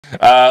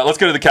Let's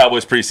go to the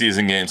Cowboys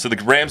preseason game. So the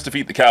Rams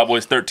defeat the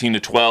Cowboys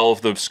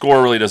 13-12. The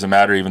score really doesn't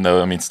matter, even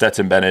though, I mean,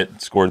 Stetson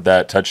Bennett scored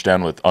that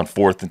touchdown on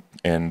 4th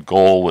and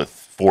goal with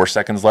 4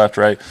 seconds left,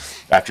 right?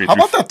 How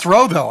about that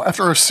throw, though?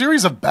 After a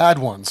series of bad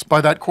ones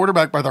by that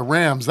quarterback by the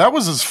Rams, that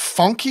was as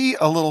funky,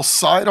 a little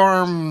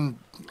sidearm,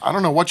 I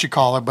don't know what you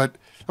call it, but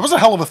it was a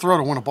hell of a throw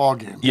to win a ball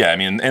game. Yeah, I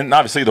mean, and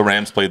obviously the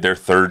Rams played their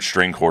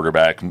 3rd-string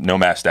quarterback. No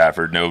Matt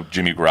Stafford, no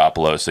Jimmy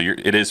Garoppolo, so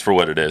it is for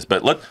what it is.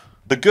 But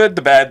the good,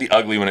 the bad, the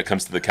ugly when it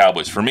comes to the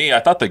Cowboys. For me, I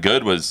thought the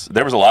good was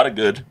there was a lot of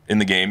good in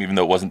the game, even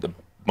though it wasn't the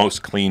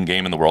most clean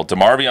game in the world.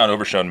 DeMarvion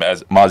overshone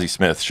Mozzie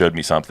Smith showed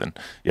me something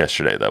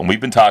yesterday, though. And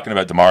we've been talking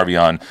about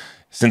DeMarvion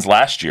since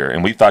last year,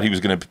 and we thought he was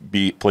going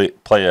to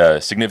play a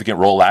significant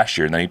role last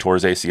year, and then he tore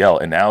his ACL,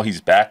 and now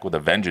he's back with a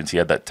vengeance. He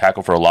had that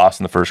tackle for a loss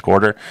in the first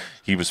quarter.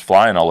 He was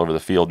flying all over the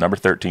field. Number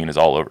 13 is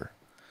all over.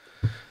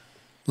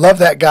 Love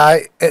that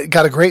guy.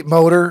 Got a great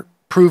motor,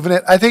 proven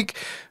it. I think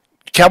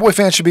Cowboy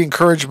fans should be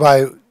encouraged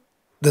by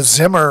the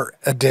Zimmer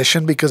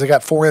addition because they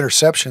got 4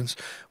 interceptions,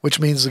 which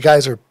means the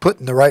guys are put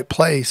in the right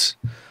place.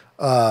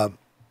 And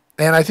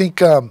I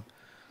think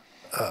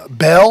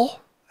Bell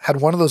had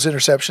one of those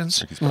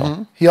interceptions.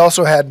 Mm-hmm. He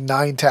also had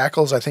 9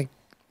 tackles. I think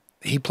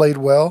he played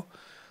well.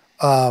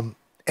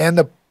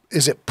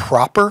 Is it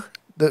Proper,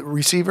 the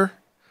receiver?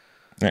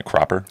 Yeah,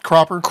 Cropper.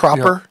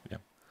 Yeah.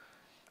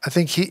 I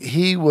think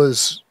he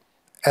was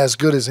as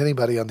good as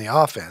anybody on the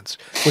offense,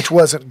 which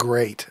wasn't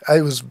great.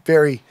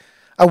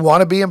 I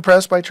want to be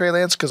impressed by Trey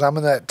Lance because I'm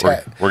in that.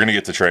 We're going to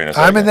get to Trey in a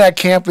second. I'm in that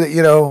camp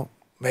that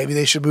maybe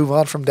they should move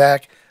on from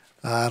Dak.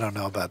 I don't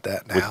know about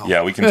that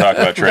now. We can talk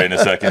about Trey in a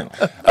second.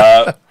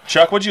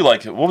 Chuck, what'd you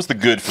like? What was the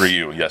good for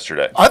you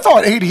yesterday? I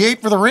thought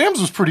 88 for the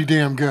Rams was pretty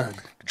damn good.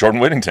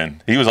 Jordan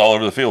Whittington, he was all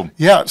over the field.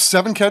 Yeah,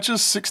 7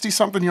 catches,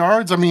 60-something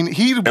yards. I mean,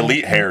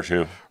 elite hair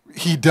too.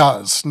 He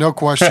does, no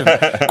question.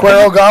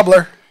 Cuero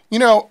Gobbler.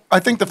 I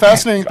think the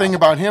fascinating thing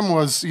about him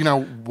was,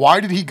 why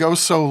did he go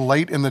so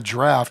late in the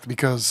draft?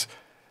 Because,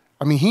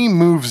 I mean, he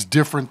moves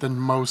different than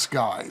most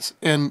guys.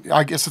 And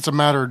I guess it's a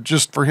matter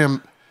just for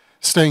him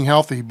staying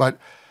healthy. But,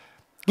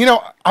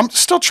 I'm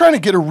still trying to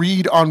get a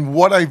read on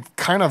what I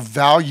kind of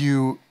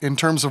value in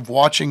terms of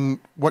watching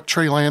what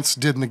Trey Lance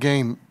did in the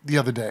game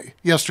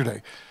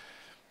yesterday.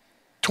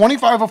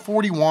 25 of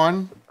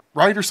 41,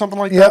 right, or something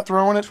like that,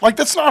 throwing it. Like,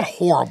 that's not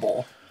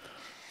horrible.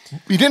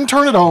 He didn't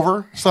turn it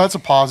over, so that's a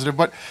positive.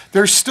 But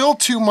there's still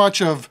too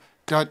much of ...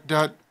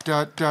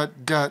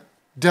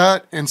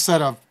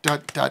 instead of ...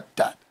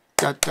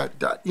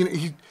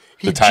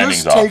 He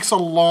just takes a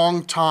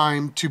long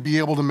time to be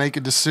able to make a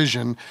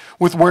decision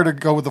with where to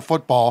go with the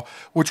football,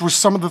 which was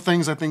some of the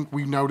things I think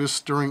we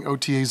noticed during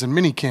OTAs and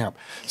minicamp.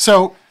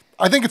 So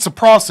I think it's a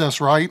process,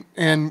 right?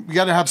 And you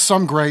got to have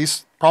some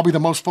grace. Probably the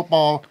most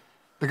football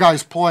the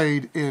guy's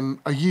played in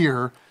a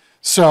year.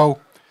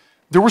 So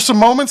there were some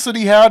moments that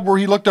he had where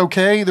he looked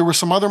okay. There were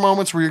some other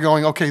moments where you're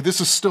going, okay,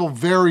 this is still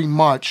very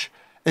much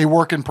a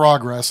work in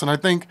progress. And I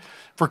think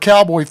for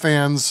Cowboy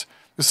fans,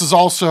 this is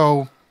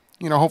also,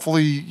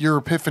 hopefully your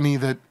epiphany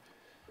that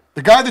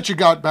the guy that you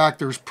got back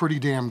there is pretty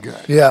damn good.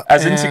 Yeah.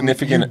 As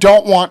insignificant. You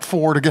don't want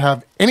to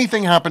have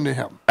anything happen to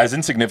him. As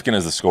insignificant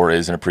as the score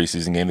is in a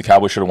preseason game, the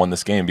Cowboys should have won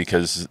this game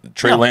because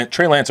Trey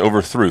Lance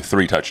overthrew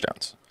 3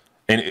 touchdowns.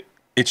 And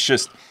it's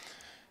just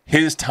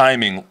his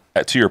timing,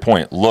 to your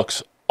point,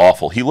 looks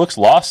awful. He looks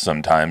lost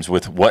sometimes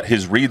with what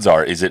his reads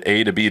are. Is it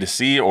A to B to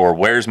C, or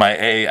where's my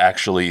A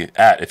actually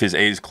at? If his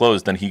A is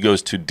closed, then he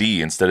goes to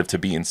D instead of to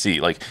B and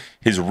C. Like,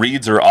 his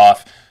reads are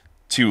off.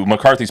 To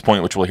McCarthy's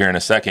point, which we'll hear in a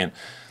second,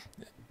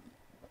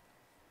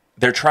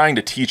 they're trying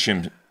to teach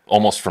him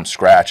almost from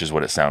scratch is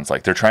what it sounds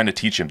like. They're trying to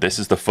teach him, this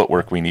is the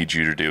footwork we need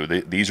you to do.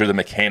 These are the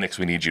mechanics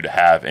we need you to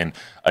have. And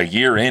a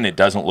year in, it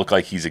doesn't look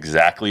like he's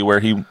exactly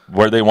where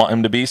they want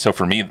him to be. So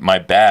for me, my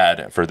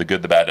bad for the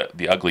good, the bad,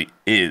 the ugly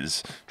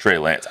is Trey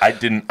Lance. I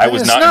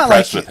was not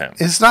impressed with him.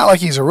 It's not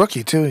like he's a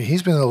rookie, too.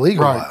 He's been in the league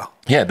a while.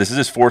 Yeah, this is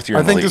his 4th year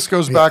in the league. I think this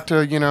goes back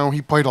to,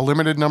 he played a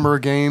limited number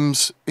of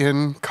games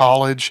in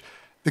college.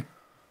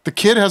 The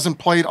kid hasn't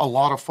played a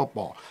lot of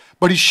football,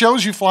 but he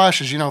shows you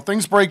flashes.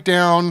 Things break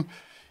down.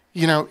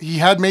 He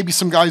had maybe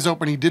some guys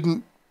open. He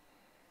didn't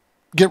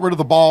get rid of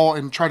the ball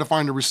and try to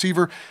find a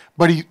receiver,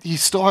 but he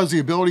still has the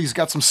ability. He's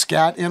got some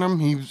scat in him.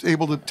 He's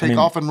able to take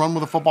off and run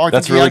with the football.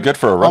 That's really good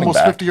for a running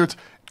back. Almost 50 yards.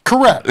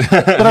 Correct.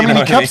 But, I mean,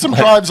 he kept some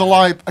drives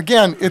alive.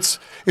 Again, it's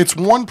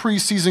one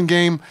preseason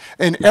game,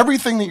 and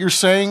everything that you're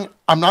saying,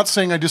 I'm not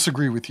saying I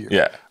disagree with you.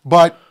 Yeah.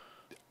 But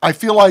I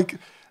feel like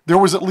there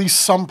was at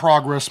least some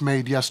progress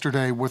made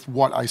yesterday with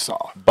what I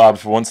saw. Bob,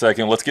 for 1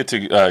 second, let's get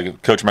to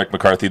Coach Mike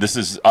McCarthy. This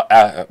is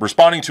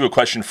responding to a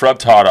question from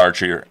Todd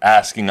Archer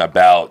asking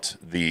about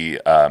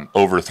the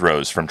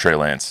overthrows from Trey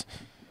Lance.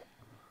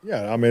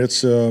 Yeah, I mean,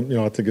 it's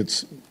I think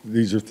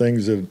these are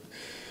things that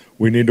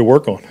we need to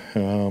work on,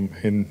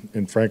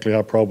 and frankly,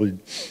 I probably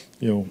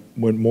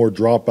went more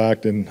drop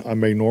back than I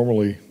may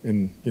normally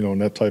in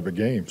that type of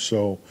game.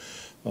 So,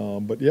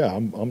 but yeah,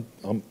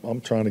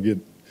 I'm trying to get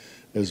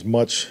as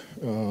much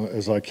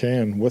as I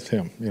can with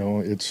him.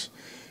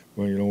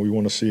 well, we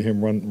want to see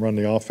him run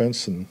the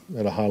offense and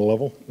at a high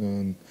level.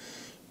 And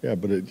yeah,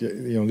 but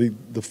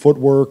the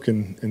footwork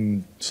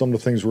and some of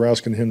the things we're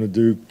asking him to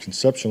do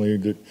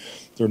conceptually,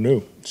 they're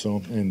new.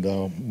 So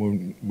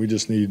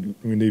we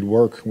need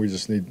work. We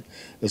just need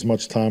as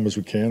much time as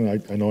we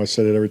can. I know I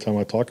said it every time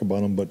I talk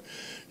about him, but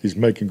he's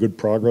making good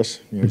progress.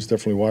 He's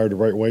definitely wired the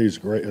right way. He's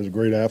a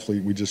great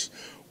athlete. We just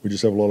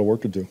have a lot of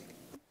work to do.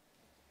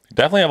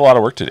 Definitely have a lot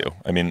of work to do.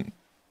 I mean,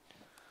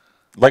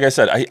 like I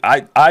said,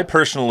 I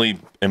personally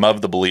am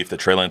of the belief that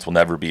Trey Lance will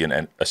never be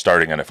a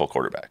starting NFL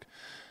quarterback.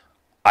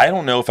 I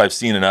don't know if I've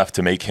seen enough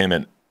to make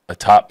him a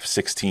top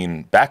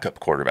 16 backup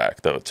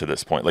quarterback, though, to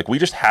this point. Like, we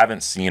just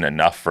haven't seen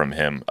enough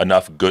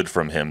good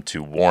from him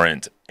to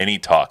warrant any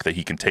talk that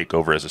he can take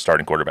over as a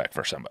starting quarterback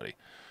for somebody.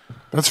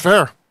 That's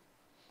fair.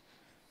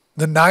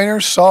 The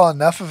Niners saw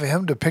enough of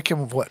him to pick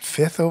him,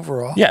 fifth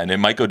overall? Yeah, and it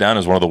might go down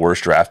as one of the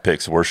worst draft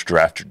picks, worst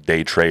draft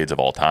day trades of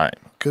all time.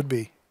 Could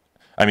be.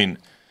 I mean,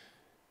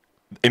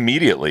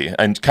 immediately,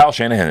 and Kyle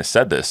Shanahan has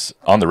said this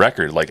on the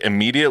record, like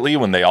immediately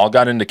when they all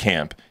got into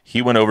camp,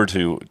 he went over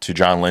to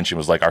John Lynch and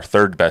was like, our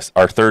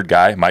third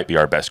guy might be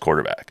our best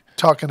quarterback.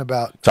 Talking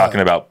about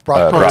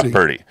Brock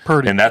Purdy.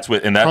 And that's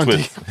with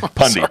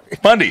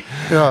Pundy.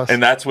 Yes.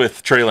 And that's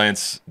with Trey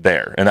Lance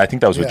there. And I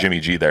think that was with Jimmy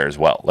G there as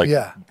well. Like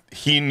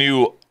he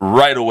knew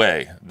right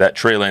away that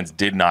Trey Lance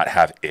did not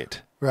have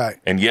it. Right.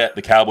 And yet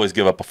the Cowboys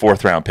give up a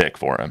 4th round pick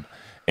for him.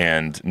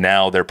 And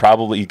now they're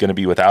probably going to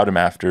be without him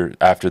after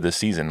this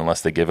season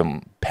unless they give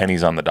him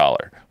pennies on the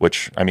dollar,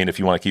 which, I mean, if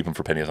you want to keep him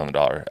for pennies on the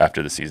dollar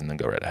after the season, then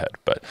go right ahead.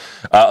 But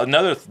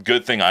another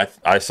good thing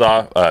I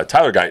saw,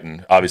 Tyler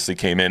Guyton obviously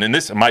came in. And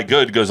my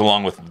good goes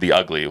along with the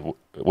ugly,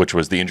 which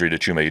was the injury to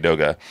Chuma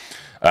Edoga.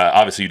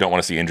 Obviously, you don't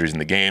want to see injuries in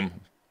the game.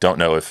 Don't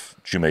know if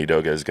Chuma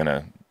Edoga is going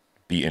to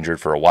be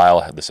injured for a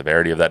while, the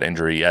severity of that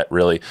injury yet,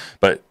 really.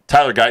 But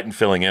Tyler Guyton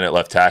filling in at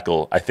left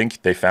tackle, I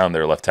think they found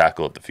their left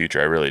tackle of the future.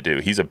 I really do.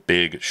 He's a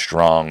big,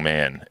 strong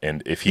man.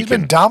 And if he's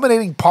been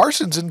dominating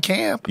Parsons in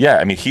camp. Yeah,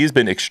 I mean, he's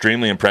been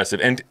extremely impressive.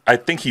 And I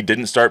think he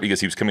didn't start because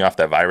he was coming off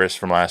that virus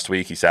from last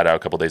week. He sat out a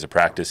couple days of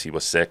practice. He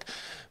was sick.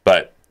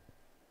 But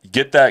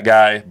get that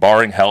guy,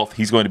 barring health,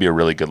 he's going to be a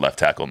really good left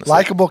tackle in the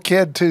Likeable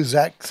kid, too.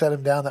 Zach set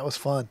him down. That was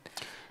fun.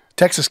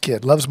 Texas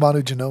kid. Loves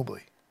Manu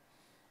Ginobili.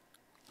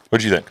 What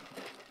did you think?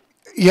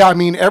 Yeah, I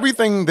mean,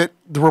 everything that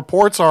the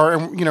reports are,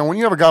 and when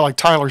you have a guy like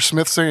Tyler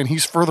Smith saying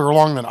he's further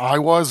along than I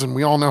was, and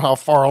we all know how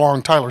far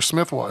along Tyler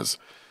Smith was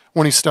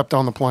when he stepped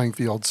on the playing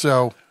field.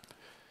 So,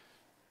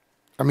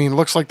 I mean, it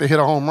looks like they hit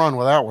a home run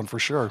with that one for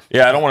sure.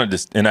 Yeah, I don't want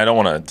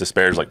to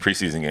disparage like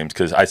preseason games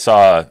because I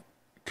saw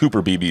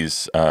Cooper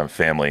Beebe's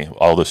family,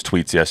 all those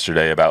tweets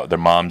yesterday about their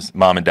mom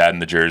and dad in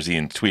the jersey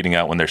and tweeting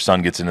out when their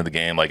son gets into the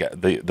game, like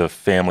the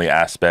family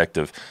aspect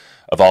of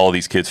all of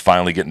these kids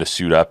finally getting to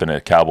suit up in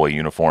a Cowboy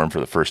uniform for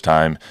the first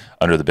time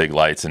under the big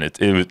lights. And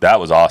that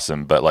was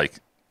awesome. But, like,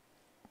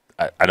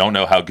 I don't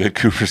know how good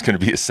Cooper's going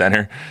to be a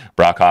center.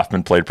 Brock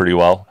Hoffman played pretty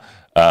well.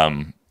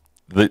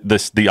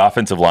 The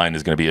offensive line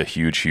is going to be a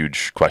huge,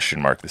 huge question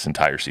mark this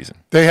entire season.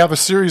 They have a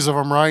series of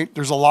them, right?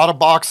 There's a lot of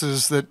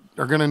boxes that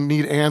are going to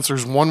need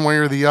answers one way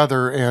or the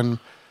other. And,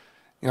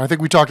 I think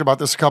we talked about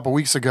this a couple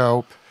weeks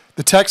ago.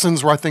 The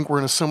Texans were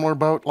in a similar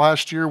boat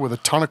last year with a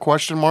ton of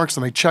question marks,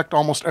 and they checked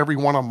almost every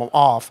one of them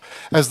off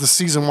as the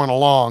season went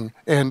along.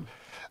 And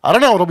I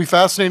don't know, it'll be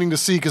fascinating to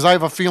see because I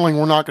have a feeling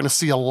we're not going to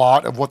see a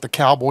lot of what the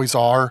Cowboys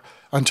are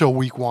until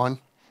week 1.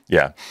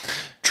 Yeah.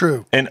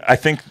 True. And I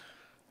think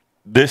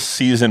this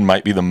season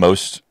might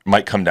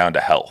come down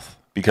to health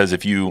because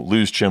if you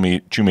lose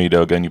Chuma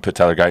Edoga and you put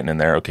Tyler Guyton in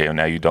there, okay, well,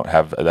 now you don't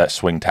have that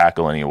swing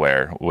tackle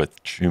anywhere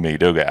with Chuma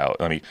Edoga out.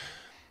 I mean,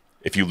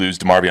 if you lose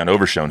DeMarvion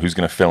Overshown, who's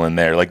going to fill in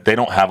there? Like, they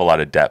don't have a lot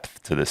of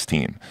depth to this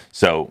team.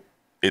 So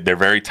they're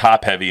very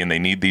top-heavy, and they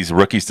need these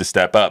rookies to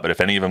step up. But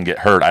if any of them get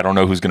hurt, I don't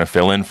know who's going to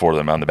fill in for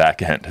them on the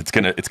back end. It's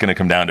gonna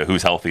come down to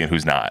who's healthy and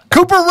who's not.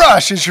 Cooper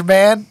Rush is your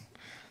man.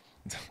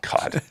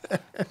 God.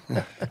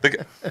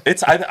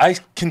 I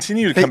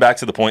continue to come back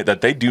to the point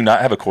that they do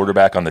not have a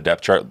quarterback on the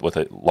depth chart with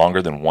a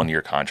longer than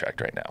 1-year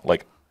contract right now.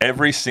 Like,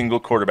 every single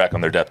quarterback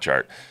on their depth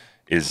chart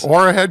is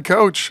or a head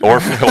coach or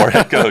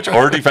head coach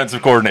or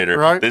defensive coordinator.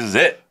 Right. This is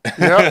it.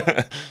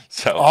 Yeah.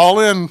 So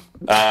all in.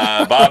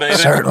 Bob, anything?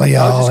 Certainly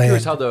I was all just in.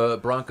 curious how the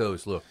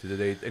Broncos looked. Did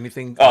they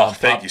anything? Oh,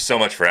 thank you so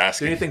much for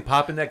asking. Did anything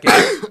pop in that game?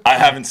 I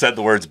haven't said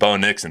the words Bo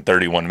Nix in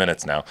 31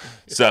 minutes now.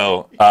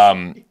 So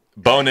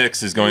Bo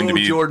Nix is going to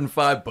be Jordan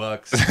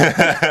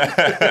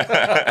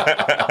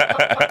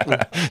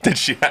 $5. Did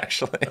she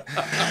actually?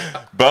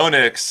 Bo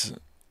Nix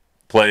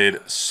played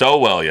so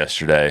well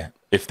yesterday.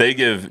 If they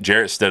give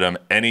Jarrett Stidham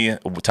any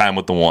time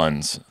with the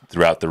ones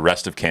throughout the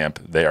rest of camp,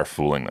 they are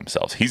fooling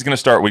themselves. He's going to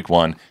start week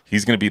 1.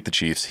 He's going to beat the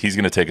Chiefs. He's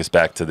going to take us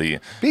back to the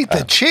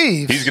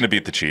Chiefs. He's going to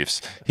beat the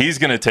Chiefs. He's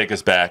going to take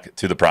us back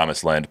to the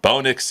promised land.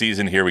 Bo Nix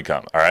season, here we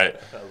come. All right.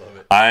 I love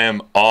it. I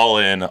am all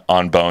in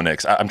on Bo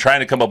Nix. I'm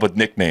trying to come up with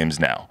nicknames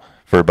now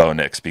for Bo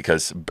Nix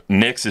because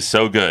Nix is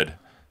so good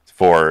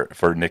for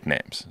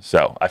nicknames.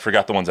 So I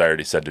forgot the ones I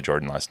already said to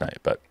Jordan last night.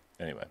 But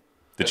anyway,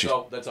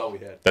 That's all we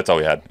had. That's all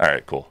we had. All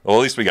right, cool. Well,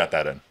 at least we got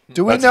that in.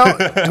 Do we know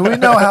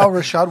how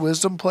Rashad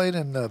Wisdom played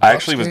in the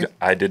Bucs game?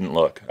 I didn't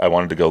look. I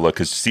wanted to go look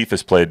because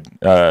Cephas played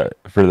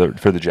for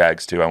the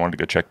Jags too. I wanted to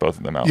go check both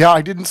of them out. Yeah,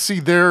 I didn't see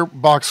their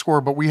box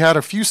score, but we had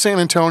a few San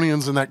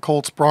Antonians in that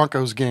Colts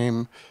Broncos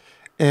game,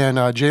 and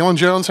Jalen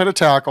Jones had a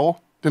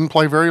tackle. Didn't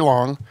play very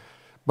long,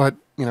 but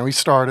he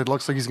started.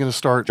 Looks like he's going to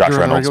start Josh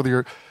during the Reynolds. regular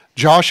year.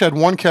 Josh had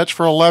one catch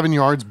for 11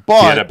 yards, but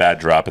He had a bad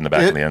drop in the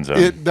back of the end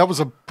zone that was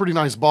a pretty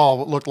nice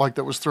ball. It looked like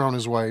that was thrown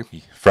his way.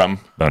 from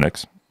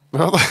Bonix.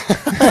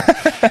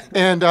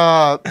 And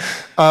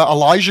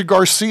Elijah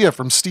Garcia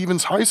from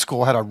Stevens High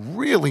School had a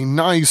really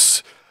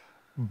nice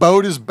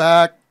bowed his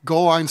back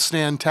goal line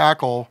stand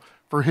tackle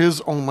for his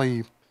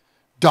only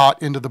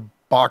dot into the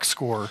box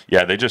score.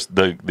 Yeah, they just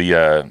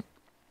the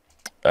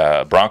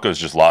Broncos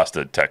just lost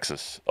a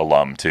Texas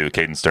alum too,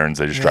 Caden Stearns.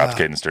 They just dropped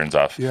Caden Stearns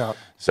off. Yeah.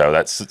 So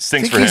that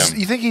stinks for him.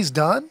 You think he's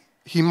done?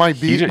 He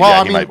might be.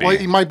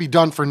 He might be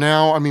done for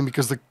now. I mean,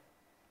 because the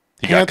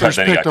Panthers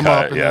picked him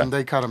up and then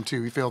they cut him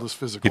too. He failed his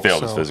physical.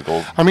 His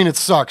physical. I mean, it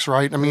sucks,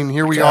 right? I mean,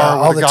 here we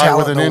are with a guy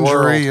with an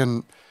injury,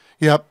 and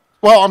yep.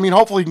 Well, I mean,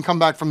 hopefully he can come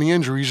back from the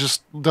injury. He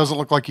just doesn't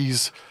look like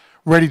he's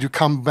ready to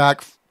come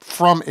back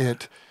from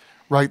it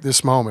right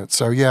this moment.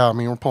 So yeah, I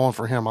mean, we're pulling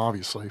for him,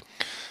 obviously.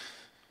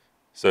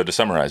 So to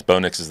summarize, Bo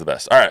Nix is the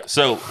best. All right,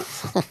 so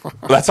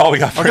that's all we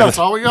got for That's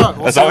all we got.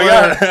 That's all we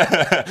got.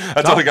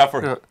 That's all we got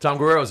for. Tom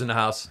Guerrero's in the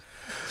house.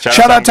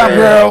 Shout out Tom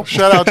Guerrero.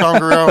 Shout out Tom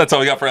Guerrero. That's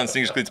all we got for on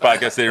Sneakers and Cleats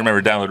podcast today.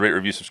 Remember, download, rate,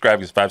 review, subscribe,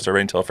 give us a 5-star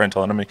rating, tell a friend,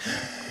 tell an enemy.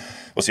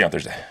 We'll see you on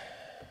Thursday.